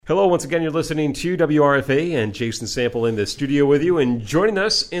Hello, once again, you're listening to WRFA and Jason Sample in the studio with you. And joining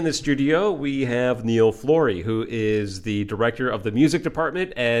us in the studio, we have Neil Flory, who is the director of the music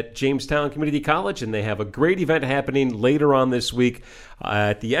department at Jamestown Community College. And they have a great event happening later on this week,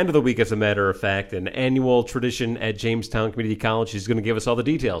 at the end of the week, as a matter of fact, an annual tradition at Jamestown Community College. He's going to give us all the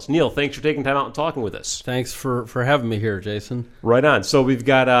details. Neil, thanks for taking time out and talking with us. Thanks for having me here, Jason. Right on. So we've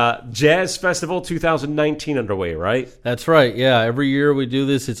got Jazz Festival 2019 underway, right? That's right, yeah. Every year we do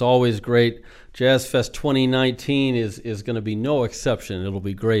this. It's always great. Jazz Fest 2019 is going to be no exception. It'll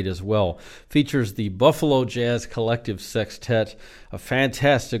be great as well. Features the Buffalo Jazz Collective Sextet, a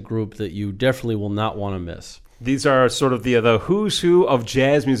fantastic group that you definitely will not want to miss. These are sort of the who's who of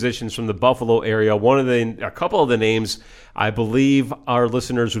jazz musicians from the Buffalo area. A couple of the names I believe our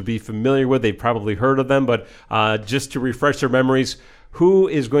listeners would be familiar with. They've probably heard of them, but just to refresh their memories, who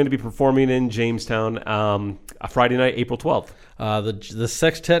is going to be performing in Jamestown Friday night, April 12th? The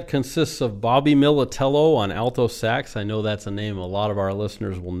sextet consists of Bobby Militello on alto sax. I know that's a name a lot of our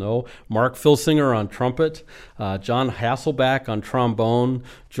listeners will know. Mark Filsinger on trumpet, John Hasselback on trombone,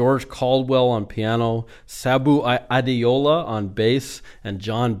 George Caldwell on piano, Sabu Adeola on bass, and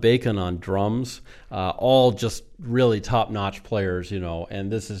John Bacon on drums. All just really top-notch players,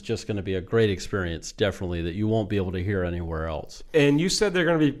 and this is just going to be a great experience, definitely, that you won't be able to hear anywhere else. And you said they're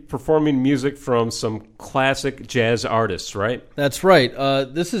going to be performing music from some classic jazz artists, right? That's right.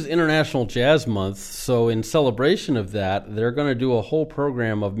 This is International Jazz Month, so in celebration of that, they're going to do a whole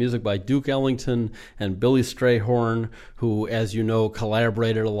program of music by Duke Ellington and Billy Strayhorn, who, as you know,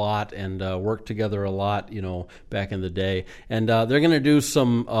 collaborated a lot and worked together a lot, back in the day. And they're going to do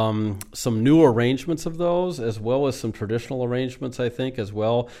some new arrangements of those, as well as some traditional arrangements, I think, as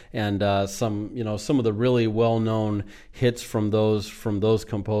well, and some of the really well-known hits from those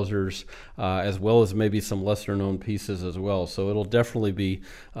composers, as well as maybe some lesser-known pieces as well. So it'll definitely be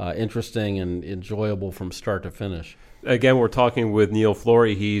interesting and enjoyable from start to finish. Again, we're talking with Neil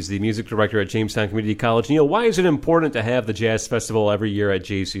Flory. He's the music director at Jamestown Community College. Neil, why is it important to have the Jazz Festival every year at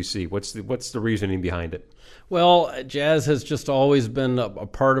JCC? What's the reasoning behind it? Well, jazz has just always been a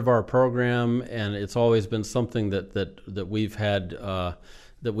part of our program, and it's always been something that we've had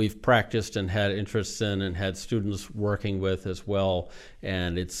that we've practiced and had interests in and had students working with as well.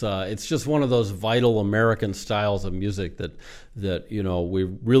 And it's just one of those vital American styles of music that we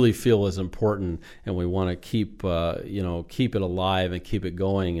really feel is important, and we want to keep it alive and keep it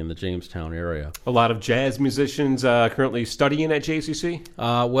going in the Jamestown area. A lot of jazz musicians currently studying at JCC?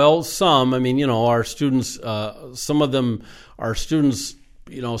 Well, some. I mean, our students, some of them are students.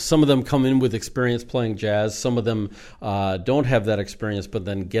 Some of them come in with experience playing jazz. Some of them don't have that experience, but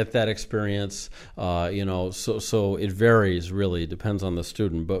then get that experience. So it varies, really. It depends on the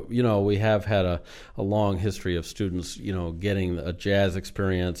student. But, we have had a long history of students, getting a jazz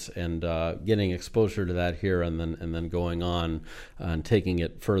experience and getting exposure to that here and then going on and taking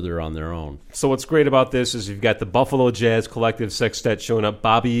it further on their own. So what's great about this is you've got the Buffalo Jazz Collective Sextet showing up.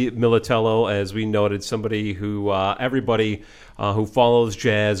 Bobby Militello, as we noted, somebody who everybody who follows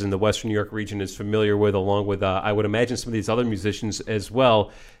jazz in the Western New York region is familiar with, along with, I would imagine, some of these other musicians as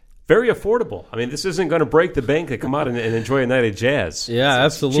well. Very affordable. I mean, this isn't going to break the bank to come out and enjoy a night of jazz. Yeah,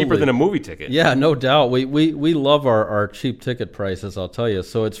 it's absolutely. Cheaper than a movie ticket. Yeah, no doubt. We love our cheap ticket prices, I'll tell you.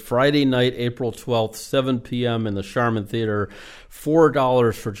 So it's Friday night, April 12th, 7 p.m. in the Sharman Theater.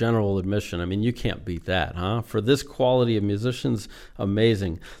 $4 for general admission. I mean, you can't beat that, huh? For this quality of musicians,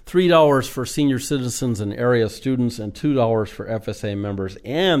 amazing. $3 for senior citizens and area students, and $2 for FSA members.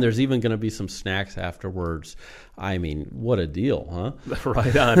 And there's even going to be some snacks afterwards. I mean, what a deal, huh?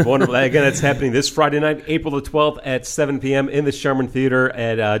 Right on. Wonderful. Again, it's happening this Friday night, April the 12th at 7 p.m. in the Sharman Theater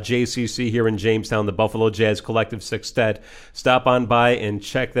at JCC here in Jamestown, the Buffalo Jazz Collective Sextet. Stop on by and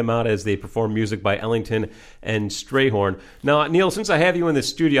check them out as they perform music by Ellington and Strayhorn. Now, Neil, since I have you in the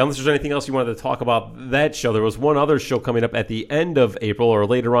studio, unless there's anything else you wanted to talk about that show, there was one other show coming up at the end of April or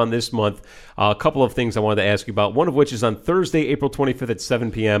later on this month. A couple of things I wanted to ask you about, one of which is on Thursday, April 25th at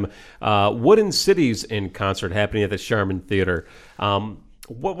 7 p.m. Wooden Cities in concert happening at the Sharman Theater.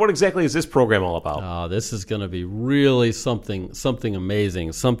 What exactly is this program all about? This is going to be really something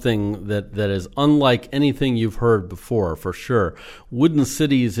amazing, something that is unlike anything you've heard before, for sure. Wooden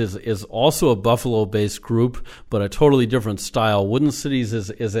Cities is also a Buffalo-based group, but a totally different style. Wooden Cities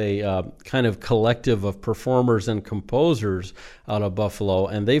is a kind of collective of performers and composers out of Buffalo,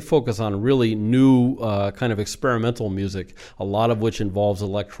 and they focus on really new kind of experimental music, a lot of which involves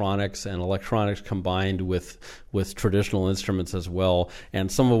electronics, and electronics combined with traditional instruments as well.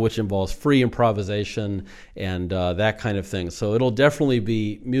 and some of which involves free improvisation and that kind of thing. So it'll definitely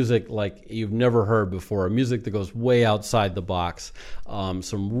be music like you've never heard before, music that goes way outside the box.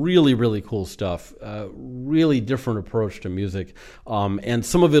 Some really, really cool stuff, really different approach to music. And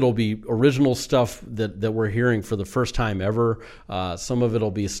some of it will be original stuff that we're hearing for the first time ever. Some of it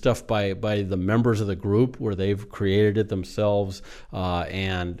will be stuff by the members of the group where they've created it themselves.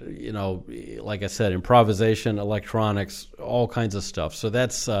 And, like I said, improvisation, electronics, all kinds of stuff. So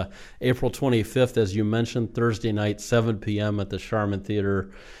that's April 25th, as you mentioned, Thursday night, 7 p.m. at the Charmin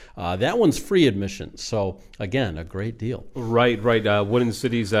Theater. That one's free admission. So, again, a great deal. Right. Wooden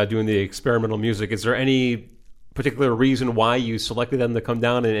City's doing the experimental music. Is there any particular reason why you selected them to come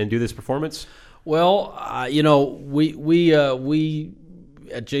down and do this performance? Well, we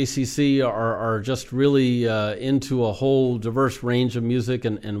at JCC are just really into a whole diverse range of music,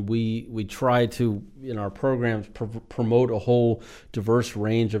 and we try to, in our programs, promote a whole diverse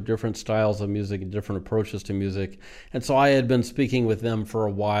range of different styles of music and different approaches to music. And so I had been speaking with them for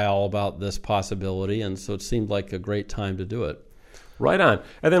a while about this possibility, and so it seemed like a great time to do it. Right on.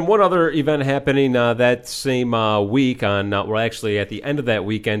 And then one other event happening that same week actually at the end of that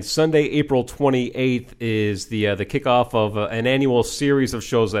weekend, Sunday, April 28th is the kickoff of an annual series of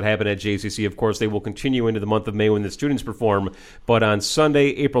shows that happen at JCC. Of course, they will continue into the month of May when the students perform. But on Sunday,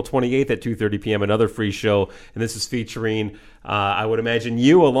 April 28th at 2:30 p.m., another free show. And this is featuring, I would imagine,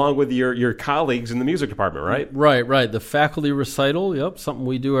 you along with your colleagues in the music department, right? Right. The faculty recital, yep, something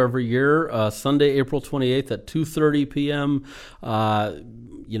we do every year. Sunday, April 28th at 2:30 p.m.,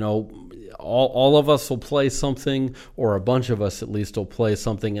 all of us will play something, or a bunch of us at least will play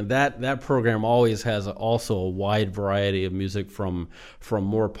something, and that program always has also a wide variety of music from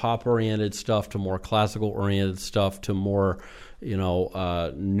more pop-oriented stuff to more classical-oriented stuff to more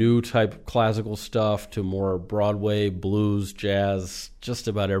new type classical stuff to more Broadway, blues, jazz, just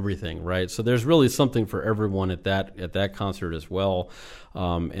about everything, right? So there's really something for everyone at that concert as well.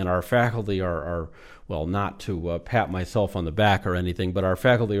 And our faculty are well, not to pat myself on the back or anything, but our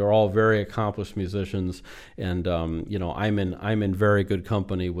faculty are all very accomplished musicians, and I'm in very good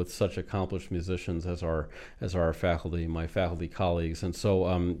company with such accomplished musicians as our faculty, my faculty colleagues, and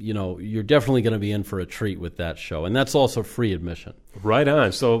so you're definitely going to be in for a treat with that show, and that's also free admission. Right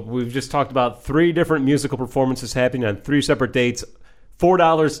on. So we've just talked about 3 different musical performances happening on 3 separate dates,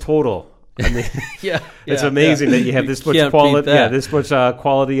 $4 total. I mean, it's amazing that you have this much quality, this much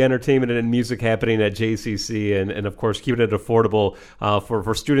quality entertainment and music happening at JCC, and of course keeping it affordable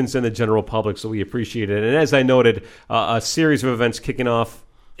for students and the general public. So we appreciate it. And as I noted, a series of events kicking off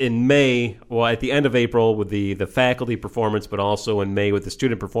in May, well, at the end of April with the faculty performance, but also in May with the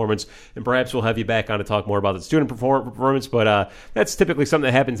student performance. And perhaps we'll have you back on to talk more about the student performance, but that's typically something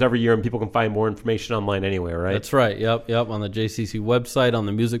that happens every year, and people can find more information online anyway, right? That's right. Yep. On the JCC website, on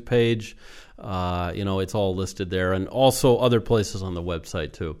the music page. It's all listed there, and also other places on the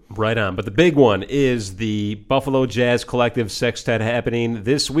website too. Right on. But the big one is the Buffalo Jazz Collective Sextet happening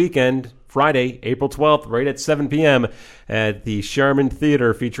this weekend, Friday, April 12th, right at 7 p.m. at the Charmin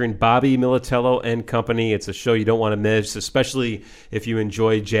Theater, featuring Bobby Militello and company. It's a show you don't want to miss, especially if you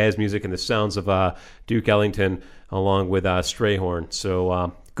enjoy jazz music and the sounds of Duke Ellington along with Strayhorn.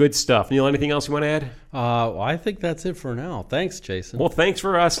 So good stuff. Neil, anything else you want to add? I think that's it for now. Thanks, Jason. Well, thanks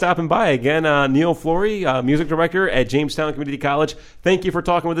for stopping by again. Neil Flory, music director at Jamestown Community College. Thank you for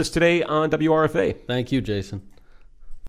talking with us today on WRFA. Thank you, Jason.